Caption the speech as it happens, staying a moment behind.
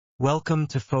Welcome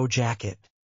to Faux Jacket.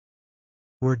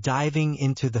 We're diving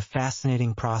into the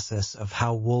fascinating process of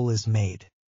how wool is made.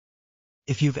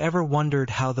 If you've ever wondered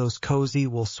how those cozy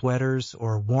wool sweaters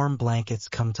or warm blankets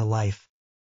come to life,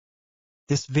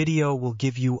 this video will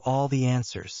give you all the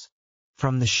answers.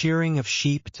 From the shearing of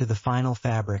sheep to the final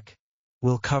fabric,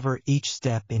 we'll cover each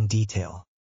step in detail.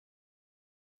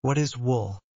 What is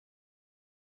wool?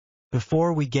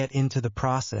 Before we get into the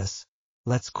process,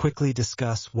 let's quickly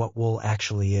discuss what wool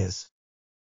actually is.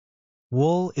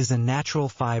 Wool is a natural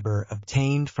fiber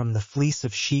obtained from the fleece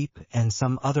of sheep and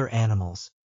some other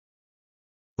animals,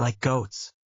 like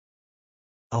goats,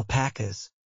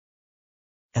 alpacas,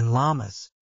 and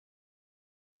llamas.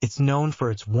 It's known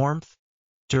for its warmth,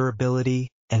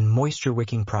 durability, and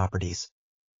moisture-wicking properties,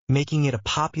 making it a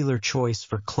popular choice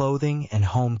for clothing and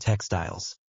home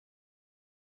textiles.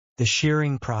 The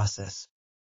shearing process.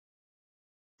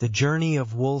 The journey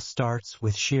of wool starts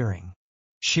with shearing.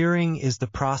 Shearing is the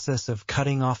process of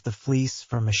cutting off the fleece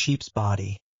from a sheep's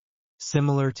body,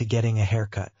 similar to getting a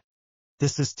haircut.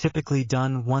 This is typically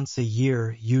done once a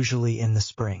year, usually in the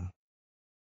spring.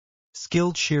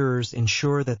 Skilled shearers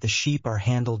ensure that the sheep are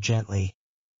handled gently,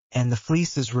 and the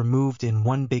fleece is removed in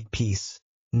one big piece,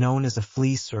 known as a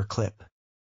fleece or clip.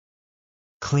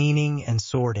 Cleaning and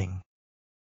sorting.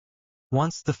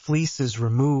 Once the fleece is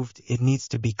removed, it needs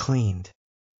to be cleaned.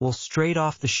 Wool straight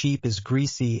off the sheep is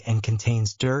greasy and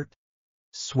contains dirt,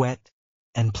 sweat,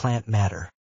 and plant matter.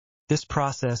 This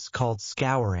process, called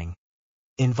scouring,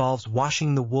 involves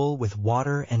washing the wool with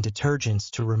water and detergents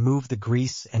to remove the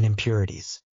grease and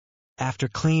impurities. After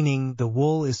cleaning, the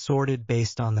wool is sorted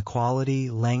based on the quality,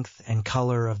 length, and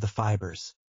color of the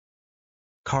fibers.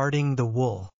 Carding the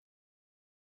wool.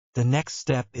 The next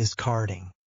step is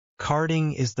carding.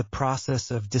 Carding is the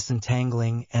process of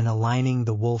disentangling and aligning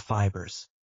the wool fibers.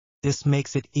 This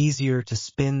makes it easier to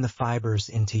spin the fibers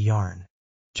into yarn.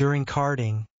 During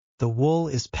carding, the wool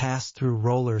is passed through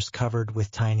rollers covered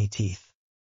with tiny teeth,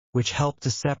 which help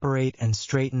to separate and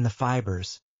straighten the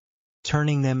fibers,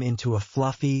 turning them into a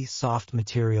fluffy, soft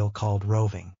material called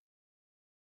roving.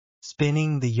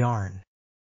 Spinning the yarn.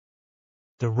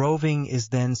 The roving is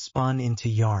then spun into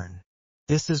yarn.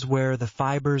 This is where the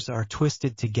fibers are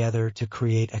twisted together to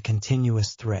create a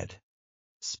continuous thread.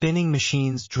 Spinning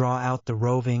machines draw out the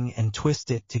roving and twist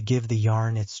it to give the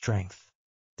yarn its strength.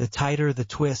 The tighter the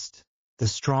twist, the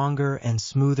stronger and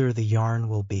smoother the yarn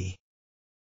will be.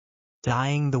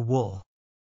 Dyeing the wool.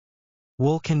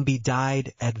 Wool can be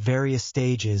dyed at various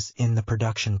stages in the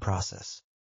production process.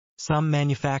 Some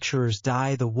manufacturers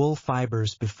dye the wool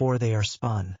fibers before they are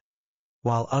spun,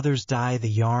 while others dye the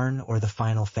yarn or the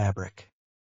final fabric.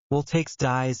 Wool takes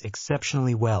dyes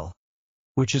exceptionally well,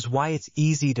 which is why it's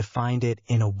easy to find it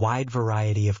in a wide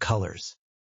variety of colors.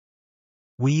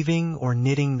 Weaving or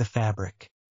knitting the fabric.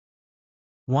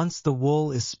 Once the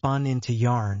wool is spun into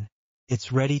yarn,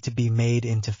 it's ready to be made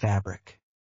into fabric.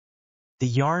 The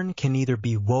yarn can either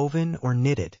be woven or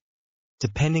knitted,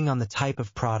 depending on the type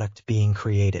of product being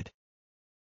created.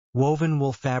 Woven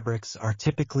wool fabrics are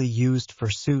typically used for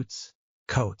suits,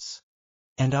 coats,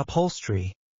 and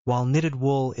upholstery, while knitted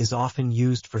wool is often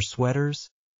used for sweaters,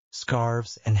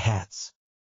 scarves, and hats.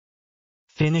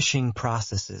 Finishing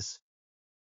processes.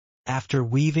 After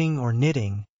weaving or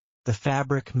knitting, the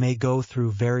fabric may go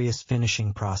through various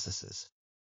finishing processes.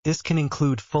 This can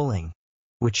include fulling,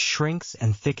 which shrinks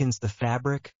and thickens the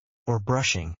fabric, or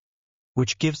brushing,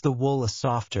 which gives the wool a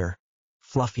softer,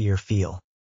 fluffier feel.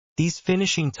 These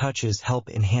finishing touches help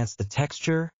enhance the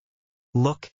texture,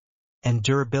 look, and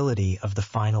durability of the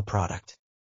final product.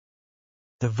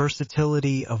 The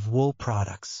versatility of wool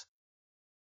products.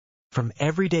 From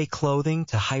everyday clothing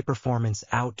to high-performance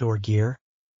outdoor gear,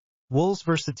 wool's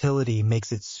versatility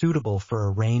makes it suitable for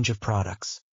a range of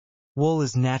products. Wool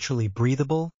is naturally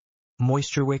breathable,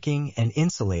 moisture-wicking, and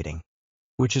insulating,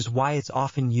 which is why it's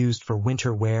often used for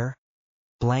winter wear,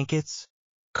 blankets,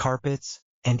 carpets,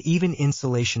 and even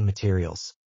insulation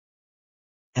materials.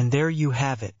 And there you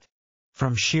have it.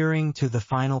 From shearing to the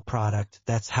final product,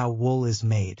 that's how wool is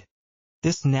made.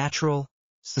 This natural,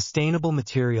 sustainable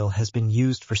material has been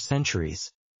used for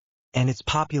centuries, and its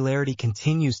popularity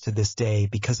continues to this day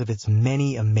because of its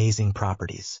many amazing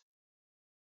properties.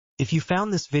 If you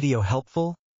found this video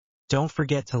helpful, don't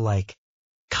forget to like,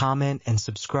 comment, and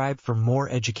subscribe for more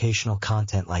educational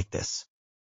content like this.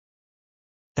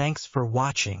 Thanks for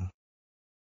watching.